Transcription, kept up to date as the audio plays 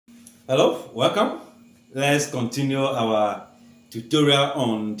Hello, welcome. Let's continue our tutorial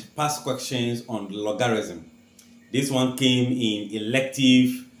on past questions on logarithm. This one came in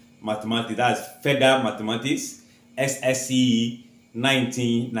elective mathematics, that's further mathematics, SSSCE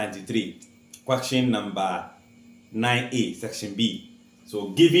 1993, question number 9A, section B. So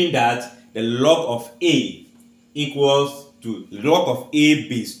given that the log of A equals to log of A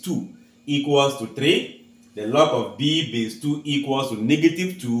base 2 equals to 3, the log of B base 2 equals to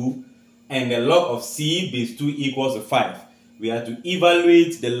 -2, and the log of C base 2 equals to 5. We have to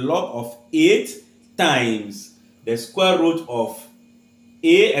evaluate the log of 8 times the square root of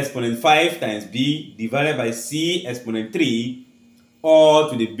A exponent 5 times B divided by C exponent 3 all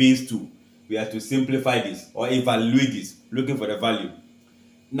to the base 2. We have to simplify this or evaluate this, looking for the value.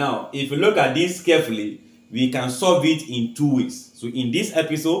 Now, if you look at this carefully, we can solve it in two ways. So in this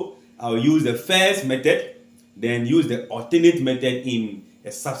episode, I'll use the first method, then use the alternate method in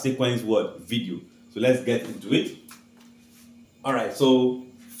a subsequent video. So let's get into it. All right, so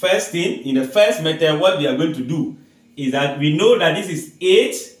first thing, in the first method, what we are going to do is that we know that this is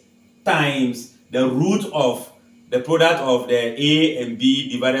 8 times the root of the product of the A and B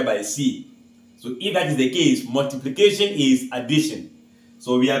divided by C. So if that is the case, multiplication is addition.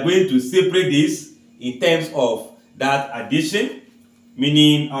 So we are going to separate this in terms of that addition,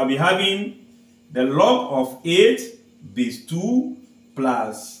 meaning I'll be having the log of 8 base 2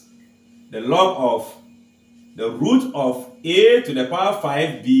 plus the log of the root of A to the power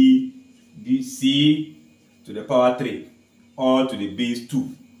 5 B C to the power 3 all to the base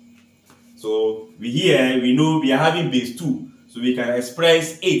 2. So we know we are having base 2, so we can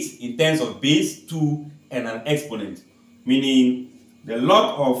express 8 in terms of base 2 and an exponent, meaning the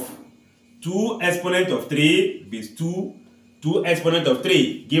log of 2 exponent of 3 base 2, 2 exponent of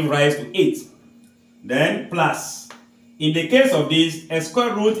 3 give rise to 8. Then plus, in the case of this, a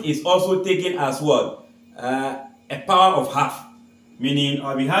square root is also taken as what? A power of half, meaning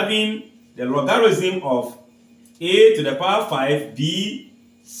I'll be having the logarithm of A to the power 5 B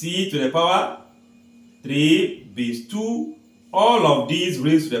C to the power 3 base 2, all of these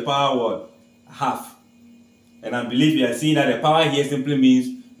raised to the power what? Half. And I believe you are seeing that the power here simply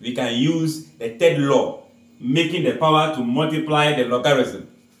means we can use the third law, making the power to multiply the logarithm.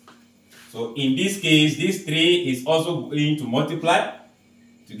 So in this case, this 3 is also going to multiply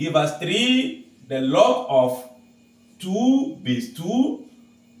to give us 3, the log of 2 base 2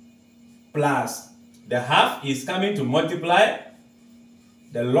 plus the half is coming to multiply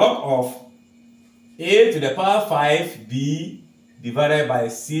the log of A to the power 5 B divided by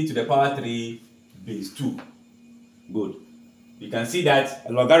C to the power 3 base 2. Good. You can see that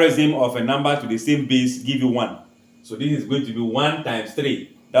a logarithm of a number to the same base give you 1. So this is going to be 1 times 3.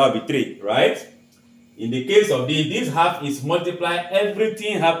 That will be 3, right? In the case of this half is multiply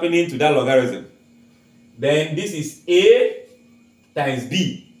everything happening to that logarithm. Then this is A times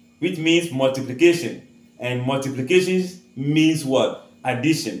B, which means multiplication. And multiplication means what?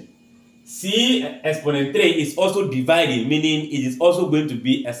 Addition. C exponent 3 is also dividing, meaning it is also going to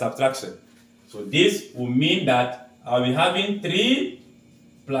be a subtraction. So this will mean that I'll be having 3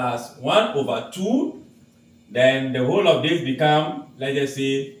 plus 1 over 2. Then the whole of this become, let's just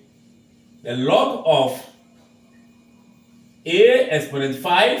say, the log of A exponent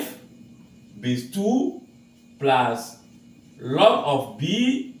 5 base 2 plus log of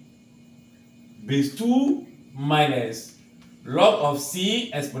B base 2 minus log of C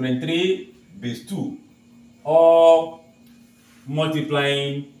exponent 3 base 2, all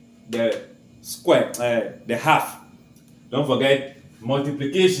multiplying the square, the half. Don't forget,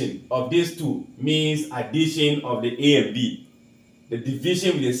 multiplication of these two means addition of the A and B. The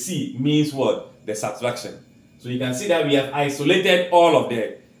division with the C means what? The subtraction. So you can see that we have isolated all of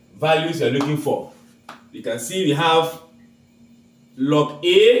the values you're looking for. You can see we have log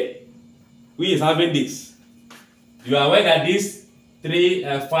A, which is having this. You are aware that this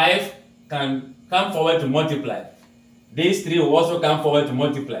 5 can come forward to multiply. This 3 will also come forward to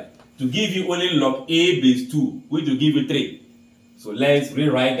multiply, to give you only log A base 2, which will give you 3. So let's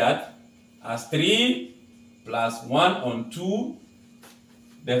rewrite that as 3 plus 1 on 2.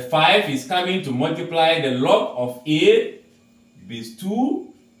 The 5 is coming to multiply the log of A base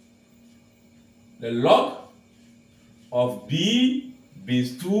 2, the log of B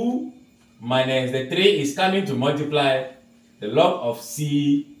base 2, minus the 3 is coming to multiply the log of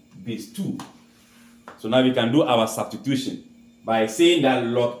C base 2. So now we can do our substitution by saying that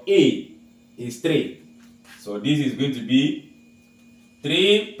log A is 3. So this is going to be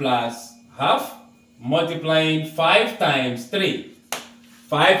 3 plus half multiplying 5 times 3.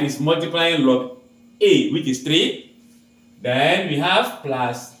 5 is multiplying log A, which is 3. Then we have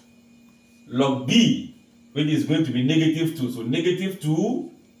plus log b, which is going to be negative 2. So negative 2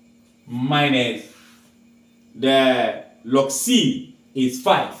 minus the log c is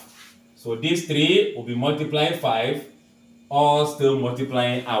 5. So these 3 will be multiplying 5, or still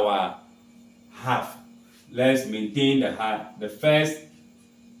multiplying our half. Let's maintain the first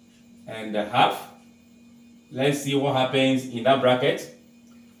and the half. Let's see what happens in that bracket.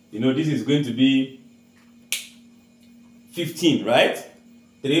 You know, this is going to be 15, right?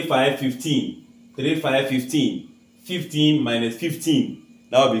 3, 5, 15. 3, 5, 15. 15 minus 15.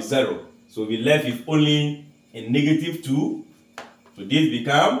 That will be 0. So we left with only a negative 2. So this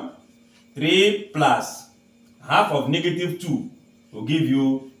becomes 3 plus half of negative 2 will give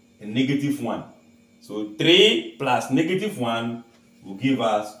you a negative 1. So 3 plus negative 1 will give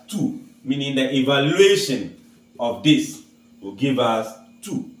us 2. Meaning the evaluation of this will give us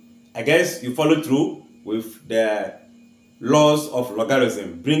 2. I guess you follow through with the laws of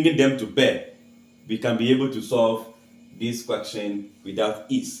logarithm, bringing them to bear. We can be able to solve this question without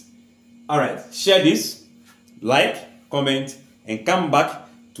ease. Alright, share this, like, comment, and come back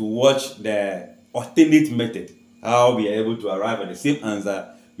to watch the alternate method, how we are able to arrive at the same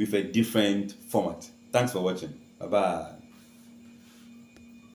answer with a different format. Thanks for watching. Bye-bye.